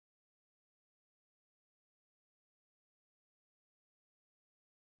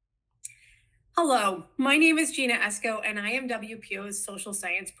Hello, my name is Gina Eosco, and I am WPO's Social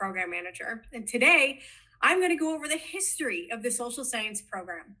Science Program Manager. And today, I'm going to go over the history of the Social Science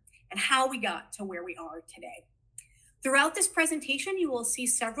Program and how we got to where we are today. Throughout this presentation, you will see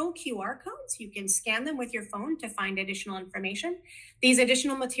several QR codes. You can scan them with your phone to find additional information. These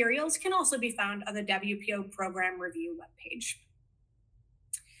additional materials can also be found on the WPO Program Review webpage.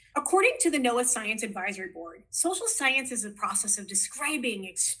 According to the NOAA Science Advisory Board, social science is the process of describing,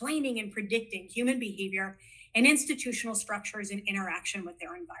 explaining, and predicting human behavior and institutional structures in interaction with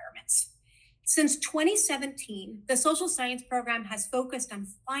their environments. Since 2017, the social science program has focused on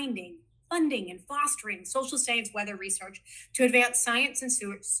finding, funding, and fostering social science weather research to advance science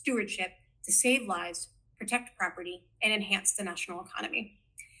and stewardship to save lives, protect property, and enhance the national economy.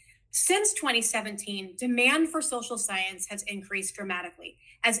 Since 2017, demand for social science has increased dramatically,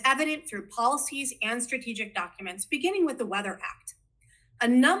 as evident through policies and strategic documents, beginning with the Weather Act. A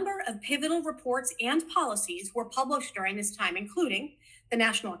number of pivotal reports and policies were published during this time, including the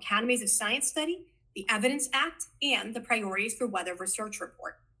National Academies of Science Study, the Evidence Act, and the Priorities for Weather Research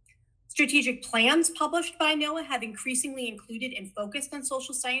Report. Strategic plans published by NOAA have increasingly included and focused on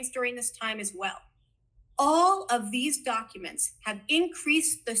social science during this time as well. All of these documents have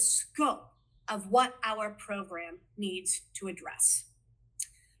increased the scope of what our program needs to address.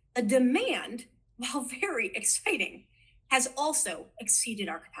 The demand, while very exciting, has also exceeded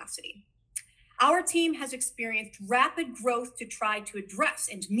our capacity. Our team has experienced rapid growth to try to address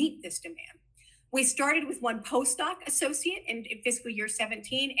and meet this demand. We started with one postdoc associate in fiscal year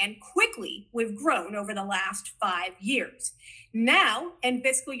 17, and quickly we've grown over the last 5 years. Now, in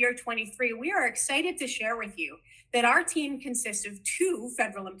fiscal year 23, we are excited to share with you that our team consists of 2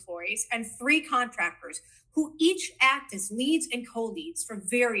 federal employees and 3 contractors who each act as leads and co-leads for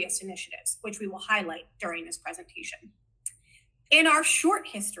various initiatives, which we will highlight during this presentation. In our short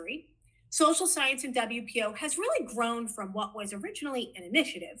history, social science in WPO has really grown from what was originally an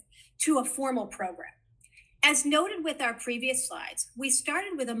initiative to a formal program. As noted with our previous slides, we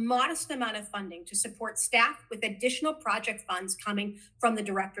started with a modest amount of funding to support staff with additional project funds coming from the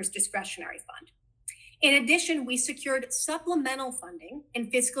Director's Discretionary Fund. In addition, we secured supplemental funding in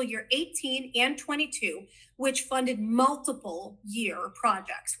fiscal year 18 and 22, which funded multiple year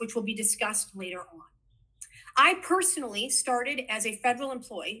projects, which will be discussed later on. I personally started as a federal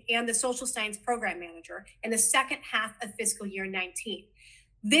employee and the social science program manager in the second half of fiscal year 19.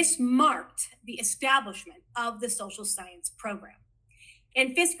 This marked the establishment of the social science program.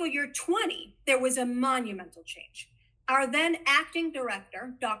 In fiscal year 20, there was a monumental change. Our then acting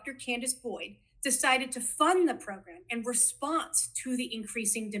director, Dr. Candace Boyd, decided to fund the program in response to the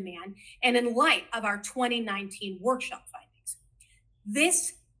increasing demand and in light of our 2019 workshop findings.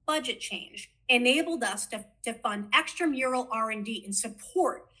 This budget change enabled us to fund extramural R&D in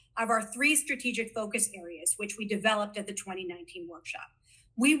support of our 3 strategic focus areas, which we developed at the 2019 workshop.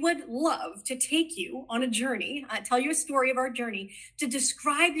 We would love to take you on a journey, tell you a story of our journey to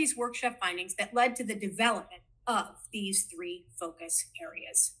describe these workshop findings that led to the development of these 3 focus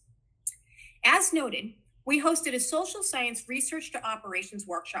areas. As noted, we hosted a social science research to operations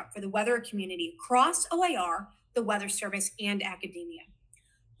workshop for the weather community across OIR, the Weather Service, and academia.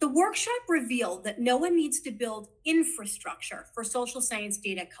 The workshop revealed that NOAA needs to build infrastructure for social science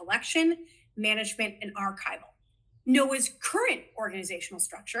data collection, management, and archival. NOAA's current organizational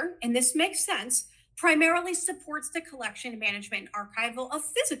structure, and this makes sense, primarily supports the collection, management, and archival of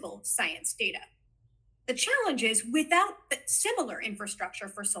physical science data. The challenge is, without the similar infrastructure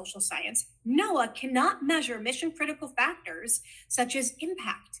for social science, NOAA cannot measure mission-critical factors such as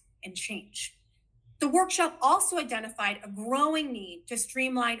impact and change. The workshop also identified a growing need to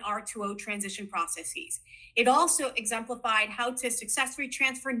streamline R2O transition processes. It also exemplified how to successfully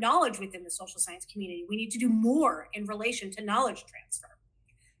transfer knowledge within the social science community. We need to do more in relation to knowledge transfer.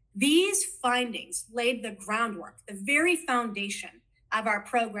 These findings laid the groundwork, the very foundation of our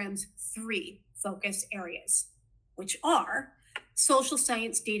program's 3 focus areas, which are social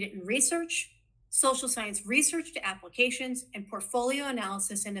science data and research, social science research to applications, and portfolio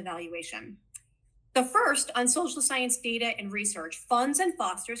analysis and evaluation. The first, on social science data and research, funds and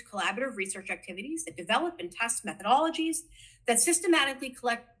fosters collaborative research activities that develop and test methodologies that systematically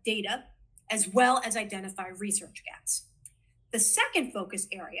collect data as well as identify research gaps. The second focus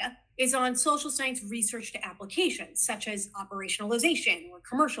area is on social science research to applications, such as operationalization or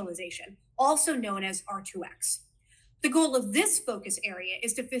commercialization, also known as R2X. The goal of this focus area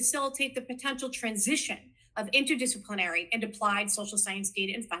is to facilitate the potential transition of interdisciplinary and applied social science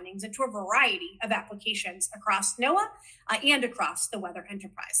data and findings into a variety of applications across NOAA and across the weather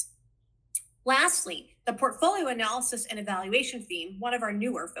enterprise. Lastly, the portfolio analysis and evaluation theme, one of our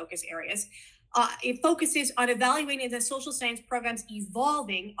newer focus areas, It focuses on evaluating the social science program's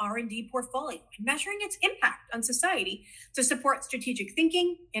evolving R&D portfolio and measuring its impact on society to support strategic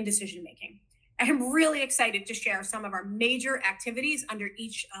thinking and decision-making. I am really excited to share some of our major activities under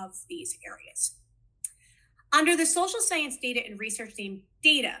each of these areas. Under the social science data and research theme,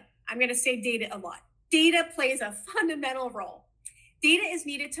 data, I'm going to say data a lot. Data plays a fundamental role. Data is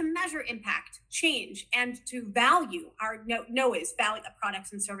needed to measure impact, change, and to value our NOAA's value of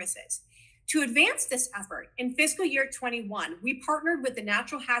products and services. To advance this effort, in fiscal year 21, we partnered with the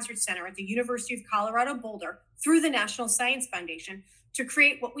Natural Hazards Center at the University of Colorado Boulder through the National Science Foundation to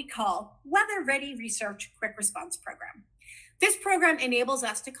create what we call Weather Ready Research Quick Response Program. This program enables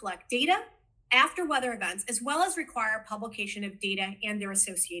us to collect data after weather events, as well as require publication of data and their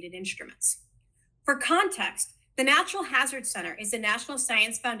associated instruments. For context, the Natural Hazards Center is the National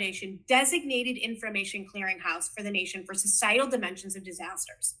Science Foundation designated information clearinghouse for the nation for societal dimensions of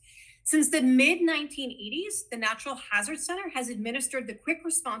disasters. Since the mid-1980s, the Natural Hazards Center has administered the Quick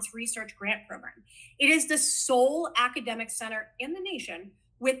Response Research Grant Program. It is the sole academic center in the nation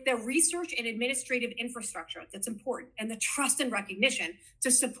with the research and administrative infrastructure that's important and the trust and recognition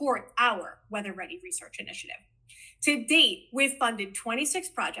to support our Weather Ready Research Initiative. To date, we've funded 26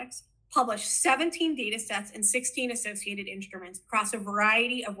 projects, published 17 data sets and 16 associated instruments across a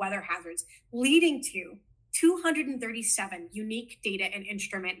variety of weather hazards, leading to 237 unique data and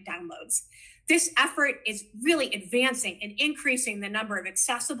instrument downloads. This effort is really advancing and increasing the number of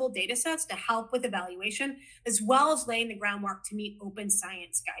accessible data sets to help with evaluation, as well as laying the groundwork to meet open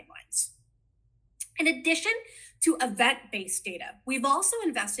science guidelines. In addition to event-based data, we've also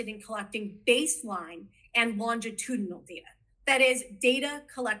invested in collecting baseline and longitudinal data. That is, data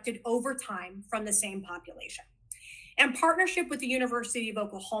collected over time from the same population. In partnership with the University of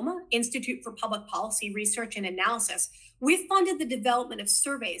Oklahoma Institute for Public Policy Research and Analysis, we've funded the development of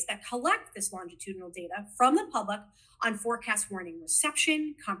surveys that collect this longitudinal data from the public on forecast warning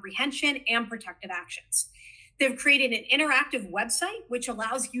reception, comprehension, and protective actions. They've created an interactive website which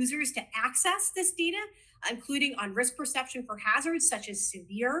allows users to access this data, including on risk perception for hazards such as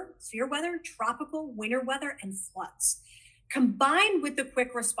severe weather, tropical, winter weather, and floods. Combined with the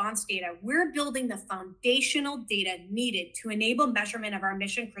quick response data, we're building the foundational data needed to enable measurement of our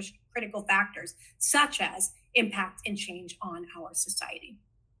mission critical factors, such as impact and change on our society.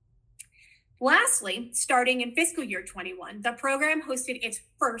 Lastly, starting in fiscal year 21, the program hosted its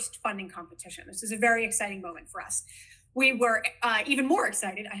first funding competition. This is a very exciting moment for us. We were even more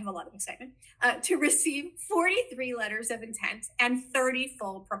excited, I have a lot of excitement, to receive 43 letters of intent and 30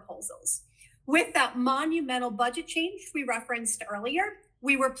 full proposals. With that monumental budget change we referenced earlier,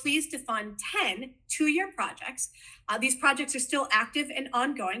 we were pleased to fund 10 two-year projects. These projects are still active and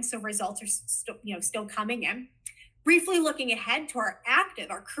ongoing, so results are still coming in. Briefly looking ahead to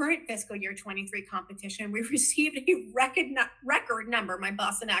our current fiscal year 23 competition, we received a record number, my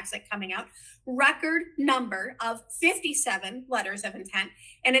Boston accent coming out, record number of 57 letters of intent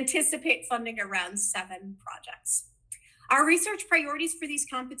and anticipate funding around 7 projects. Our research priorities for these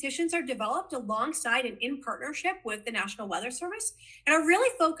competitions are developed alongside and in partnership with the National Weather Service and are really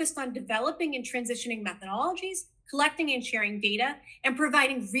focused on developing and transitioning methodologies, collecting and sharing data, and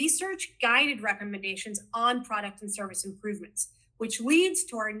providing research-guided recommendations on product and service improvements, which leads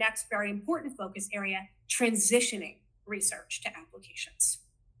to our next very important focus area, transitioning research to applications.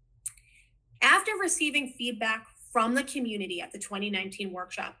 After receiving feedback from the community at the 2019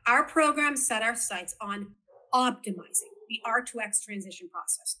 workshop, our program set our sights on optimizing the R2X transition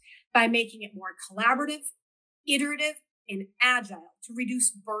process by making it more collaborative, iterative, and agile to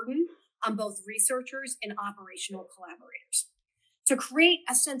reduce burden on both researchers and operational collaborators. To create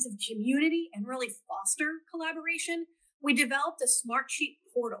a sense of community and really foster collaboration, we developed a Smartsheet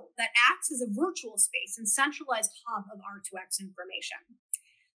portal that acts as a virtual space and centralized hub of R2X information.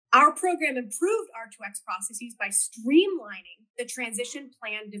 Our program improved R2X processes by streamlining the transition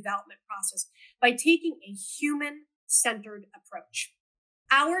plan development process by taking a human-centered approach.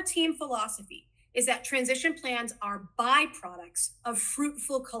 Our team philosophy is that transition plans are byproducts of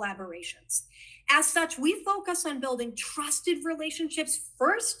fruitful collaborations. As such, we focus on building trusted relationships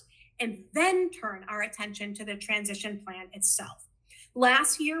first and then turn our attention to the transition plan itself.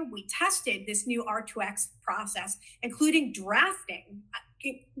 Last year, we tested this new R2X process, including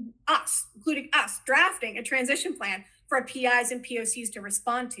us drafting a transition plan for PIs and POCs to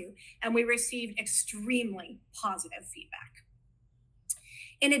respond to, and we received extremely positive feedback.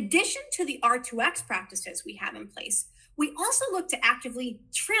 In addition to the R2X practices we have in place, we also look to actively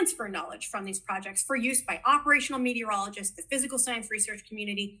transfer knowledge from these projects for use by operational meteorologists, the physical science research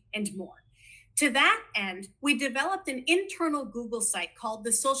community, and more. To that end, we developed an internal Google site called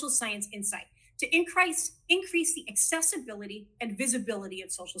the Social Science Insight to increase the accessibility and visibility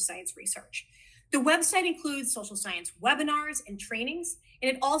of social science research. The website includes social science webinars and trainings,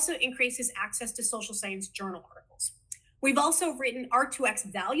 and it also increases access to social science journal articles. We've also written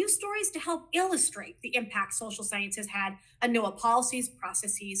R2X value stories to help illustrate the impact social science has had on NOAA policies,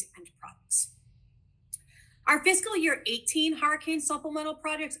 processes, and products. Our fiscal year 18 hurricane supplemental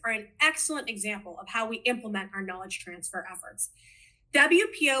projects are an excellent example of how we implement our knowledge transfer efforts.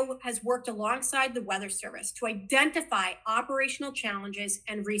 WPO has worked alongside the Weather Service to identify operational challenges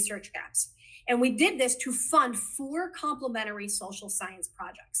and research gaps. And we did this to fund 4 complementary social science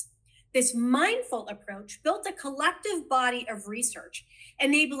projects. This mindful approach built a collective body of research,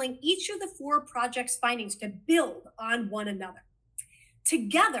 enabling each of the 4 projects' findings to build on one another.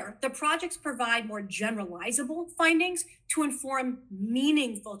 Together, the projects provide more generalizable findings to inform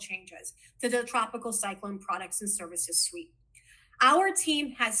meaningful changes to the tropical cyclone products and services suite. Our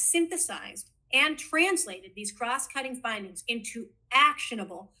team has synthesized and translated these cross-cutting findings into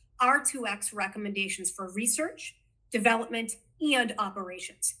actionable R2X recommendations for research, development, and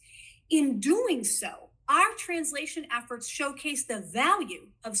operations. In doing so, our translation efforts showcase the value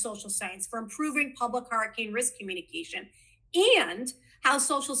of social science for improving public hurricane risk communication and how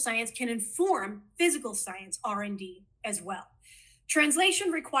social science can inform physical science R&D as well.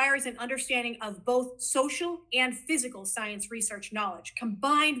 Translation requires an understanding of both social and physical science research knowledge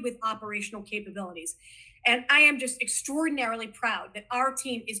combined with operational capabilities. And I am just extraordinarily proud that our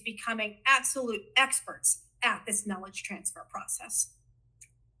team is becoming absolute experts at this knowledge transfer process.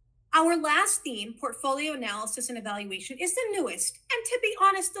 Our last theme, portfolio analysis and evaluation, is the newest and, to be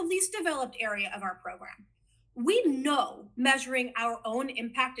honest, the least developed area of our program. We know measuring our own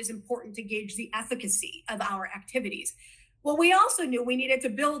impact is important to gauge the efficacy of our activities. Well, we also knew we needed to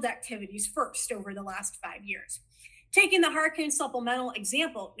build activities first over the last 5 years. Taking the hurricane supplemental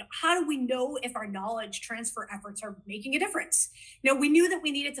example, how do we know if our knowledge transfer efforts are making a difference? We knew that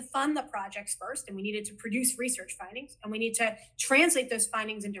we needed to fund the projects first, and we needed to produce research findings, and we need to translate those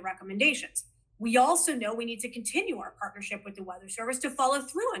findings into recommendations. We also know we need to continue our partnership with the Weather Service to follow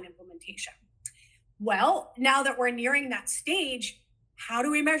through on implementation. Well, now that we're nearing that stage, how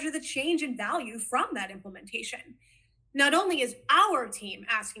do we measure the change in value from that implementation? Not only is our team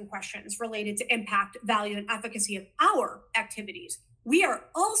asking questions related to impact, value, and efficacy of our activities, we are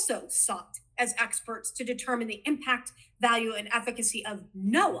also sought as experts to determine the impact, value, and efficacy of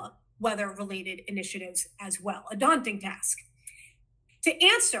NOAA weather-related initiatives as well, a daunting task. To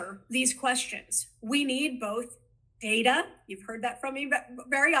answer these questions, we need both data, you've heard that from me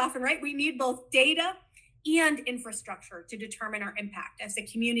very often, right? We need both data and infrastructure to determine our impact, as the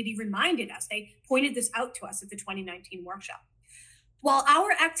community reminded us. They pointed this out to us at the 2019 workshop. While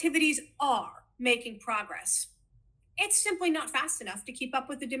our activities are making progress, it's simply not fast enough to keep up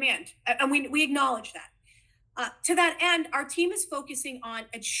with the demand, and we acknowledge that. To that end, our team is focusing on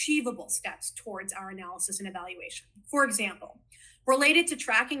achievable steps towards our analysis and evaluation. For example, related to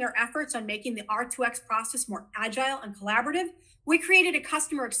tracking our efforts on making the R2X process more agile and collaborative, we created a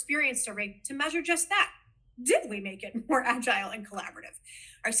customer experience survey to measure just that. Did we make it more agile and collaborative?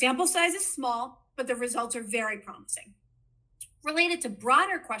 Our sample size is small, but the results are very promising. Related to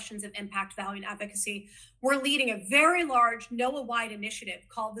broader questions of impact, value, and efficacy, we're leading a very large NOAA-wide initiative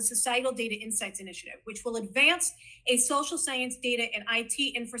called the Societal Data Insights Initiative, which will advance a social science data and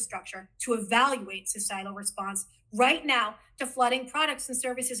IT infrastructure to evaluate societal response right now to flooding products and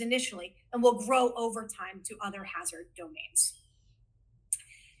services initially, and will grow over time to other hazard domains.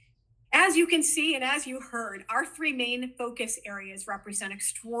 As you can see, and as you heard, our 3 main focus areas represent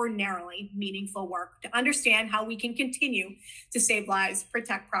extraordinarily meaningful work to understand how we can continue to save lives,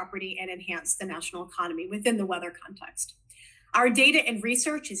 protect property, and enhance the national economy within the weather context. Our data and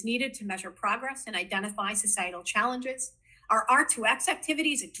research is needed to measure progress and identify societal challenges. Our R2X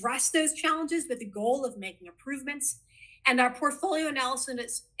activities address those challenges with the goal of making improvements. And our portfolio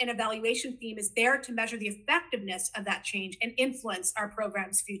analysis and evaluation theme is there to measure the effectiveness of that change and influence our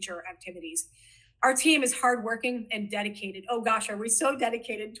program's future activities. Our team is hardworking and dedicated. Oh gosh, are we so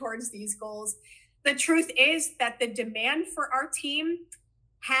dedicated towards these goals? The truth is that the demand for our team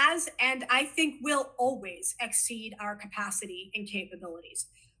has, and I think will always exceed our capacity and capabilities.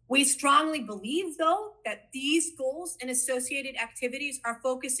 We strongly believe, though, that these goals and associated activities are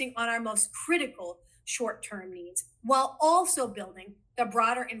focusing on our most critical short-term needs, while also building the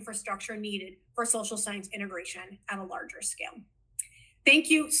broader infrastructure needed for social science integration at a larger scale. Thank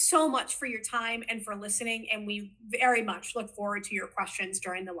you so much for your time and for listening, and we very much look forward to your questions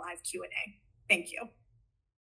during the live Q&A. Thank you.